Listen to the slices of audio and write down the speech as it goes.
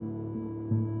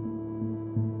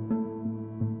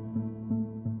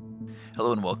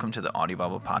Hello and welcome to the Audio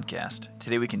Bible Podcast.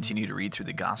 Today we continue to read through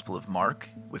the Gospel of Mark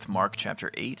with Mark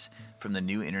chapter 8 from the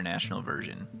New International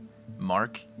Version.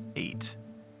 Mark 8.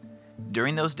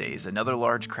 During those days, another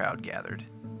large crowd gathered.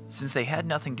 Since they had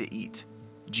nothing to eat,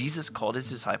 Jesus called his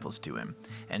disciples to him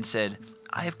and said,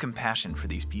 "I have compassion for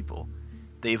these people.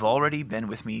 They've already been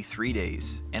with me 3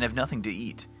 days and have nothing to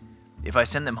eat. If I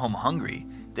send them home hungry,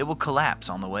 they will collapse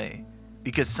on the way,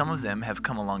 because some of them have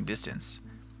come a long distance."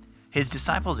 His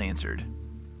disciples answered,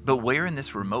 "But where in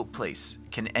this remote place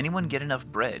can anyone get enough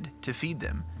bread to feed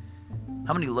them?"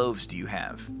 "How many loaves do you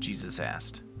have?" Jesus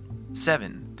asked.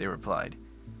 7, they replied.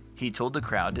 He told the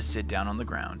crowd to sit down on the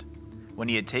ground. When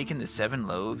he had taken the 7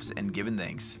 loaves and given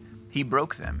thanks, he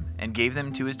broke them and gave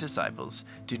them to his disciples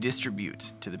to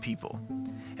distribute to the people.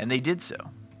 And they did so.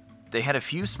 They had a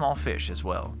few small fish as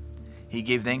well. He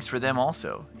gave thanks for them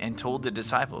also and told the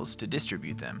disciples to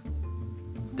distribute them.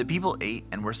 The people ate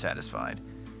and were satisfied.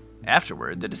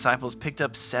 Afterward, the disciples picked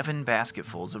up 7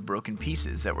 basketfuls of broken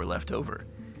pieces that were left over.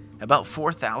 About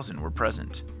 4,000 were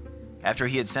present. After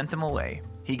he had sent them away,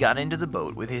 he got into the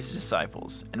boat with his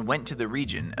disciples and went to the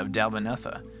region of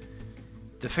Dalmanutha.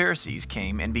 The Pharisees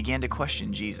came and began to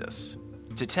question Jesus.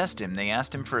 To test him, they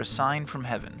asked him for a sign from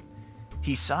heaven.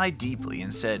 He sighed deeply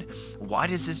and said, "Why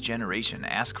does this generation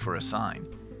ask for a sign?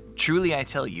 Truly I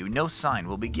tell you, no sign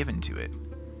will be given to it."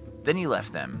 Then he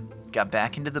left them, got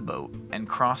back into the boat, and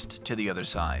crossed to the other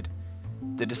side.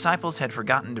 The disciples had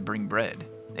forgotten to bring bread,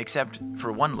 except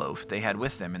for 1 loaf they had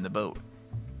with them in the boat.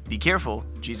 "Be careful,"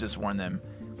 Jesus warned them.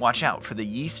 "Watch out for the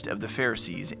yeast of the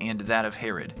Pharisees and that of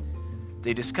Herod."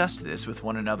 They discussed this with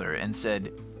one another and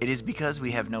said, "It is because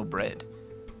we have no bread."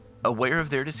 Aware of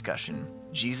their discussion,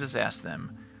 Jesus asked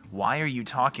them, "Why are you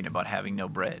talking about having no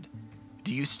bread?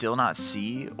 Do you still not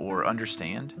see or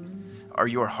understand? Are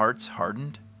your hearts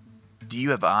hardened? Do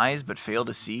you have eyes but fail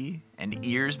to see, and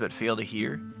ears but fail to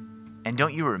hear? And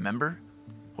don't you remember?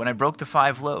 When I broke the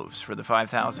 5 loaves for the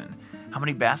 5,000, how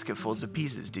many basketfuls of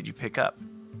pieces did you pick up?"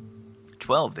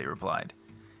 12, they replied.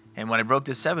 "And when I broke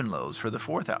the 7 loaves for the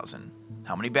 4,000,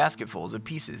 how many basketfuls of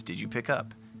pieces did you pick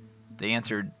up?" They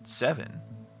answered, 7.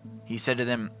 He said to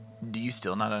them, "Do you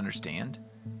still not understand?"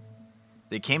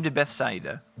 They came to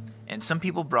Bethsaida, and some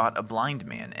people brought a blind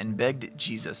man and begged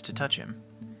Jesus to touch him.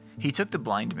 He took the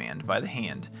blind man by the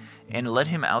hand and led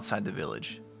him outside the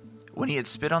village. When he had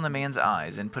spit on the man's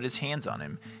eyes and put his hands on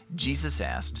him, Jesus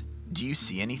asked, "Do you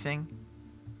see anything?"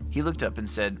 He looked up and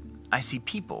said, "I see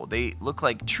people. They look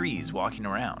like trees walking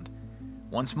around."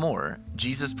 Once more,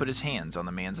 Jesus put his hands on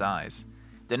the man's eyes.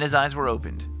 Then his eyes were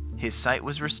opened, his sight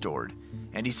was restored,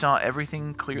 and he saw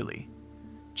everything clearly.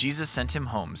 Jesus sent him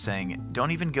home, saying,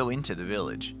 "Don't even go into the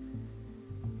village."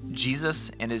 Jesus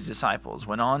and his disciples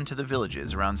went on to the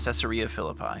villages around Caesarea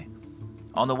Philippi.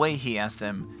 On the way, he asked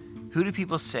them, "Who do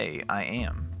people say I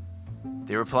am?"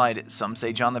 They replied, "Some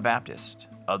say John the Baptist,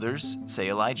 others say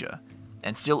Elijah,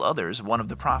 and still others one of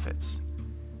the prophets."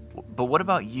 "But what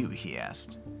about you?" he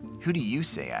asked. "Who do you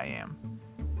say I am?"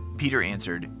 Peter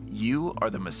answered, "You are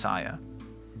the Messiah."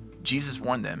 Jesus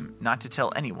warned them not to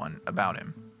tell anyone about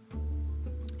him.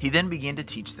 He then began to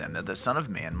teach them that the Son of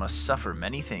Man must suffer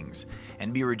many things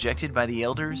and be rejected by the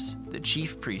elders, the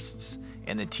chief priests,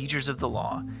 and the teachers of the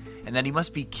law, and that he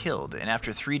must be killed and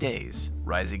after 3 days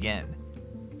rise again.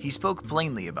 He spoke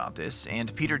plainly about this,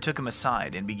 and Peter took him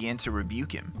aside and began to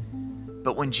rebuke him.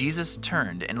 But when Jesus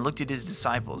turned and looked at his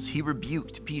disciples, he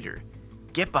rebuked Peter.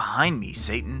 "Get behind me,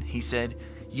 Satan," he said.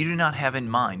 "You do not have in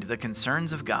mind the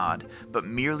concerns of God, but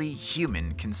merely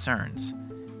human concerns."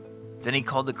 Then he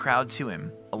called the crowd to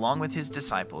him, along with his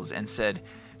disciples, and said,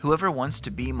 "Whoever wants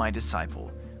to be my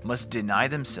disciple must deny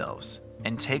themselves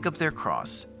and take up their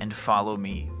cross and follow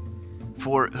me.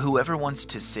 For whoever wants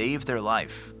to save their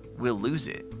life will lose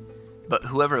it, but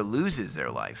whoever loses their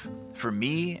life for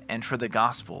me and for the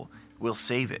gospel will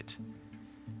save it.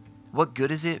 What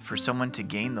good is it for someone to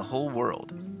gain the whole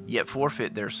world, yet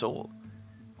forfeit their soul?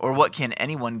 Or what can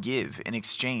anyone give in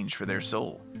exchange for their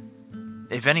soul?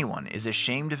 If anyone is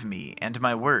ashamed of me and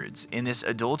my words in this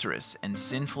adulterous and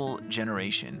sinful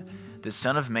generation, the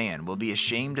Son of Man will be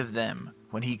ashamed of them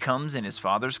when he comes in his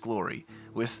Father's glory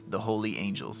with the holy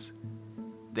angels."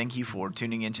 Thank you for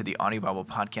tuning into the Audio Bible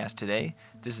Podcast today.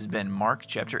 This has been Mark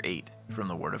chapter 8 from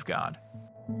the Word of God.